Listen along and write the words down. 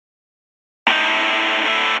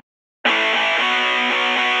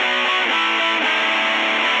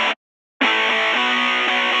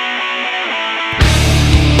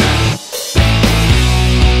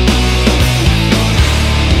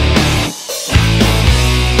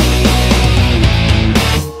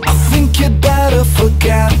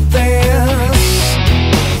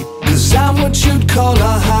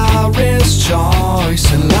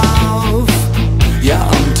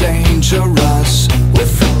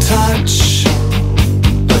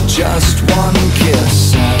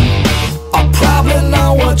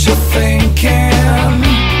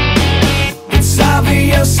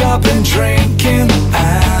I've been drinking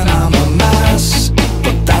and I'm a mess,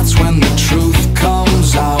 but that's when the truth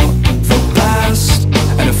comes out the best.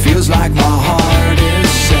 And it feels like my heart is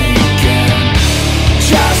sinking.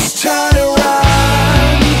 Just turn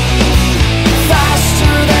around,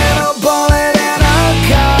 faster than a bullet in a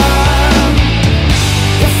gun.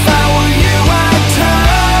 If I were you, I'd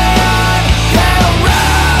turn and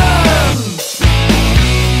run.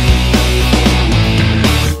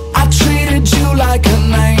 I treated you like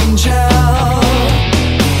an angel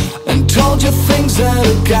and told you things that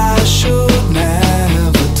a guy should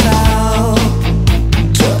never tell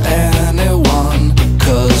to anyone,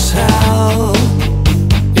 'cause hell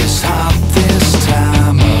is hot this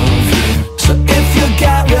time of year. So if you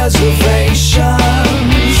got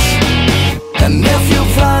reservations, and if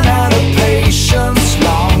you've run out of patience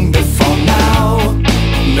long before now,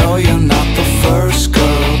 no, you're not the first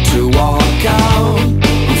girl to walk out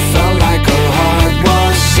who felt like her heart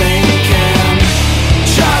was sinking.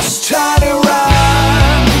 Just turn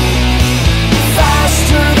around,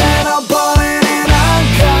 faster than a bullet in a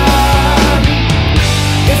gun.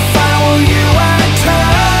 If I were you, I'd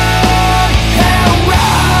turn and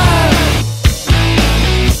run.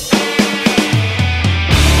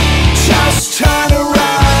 Just turn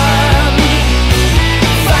around,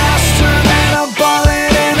 faster than a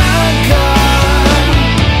bullet in a gun.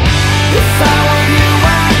 If I were you,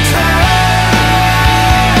 I'd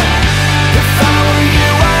turn. If I were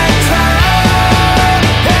you, I'd turn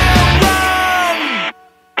and run.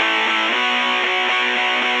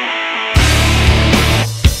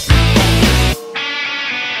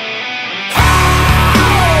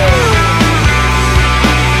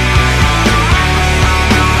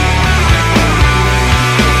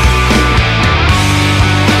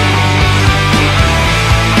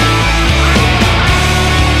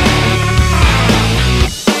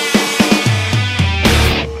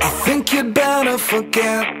 I think you'd better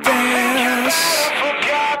forget this.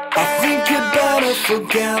 I think you'd better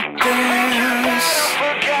forget this,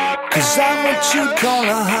 'cause I'm what you'd call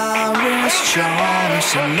a high-risk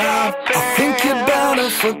choice in love. I think you'd better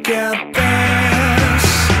forget this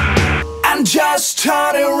and just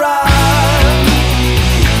turn around.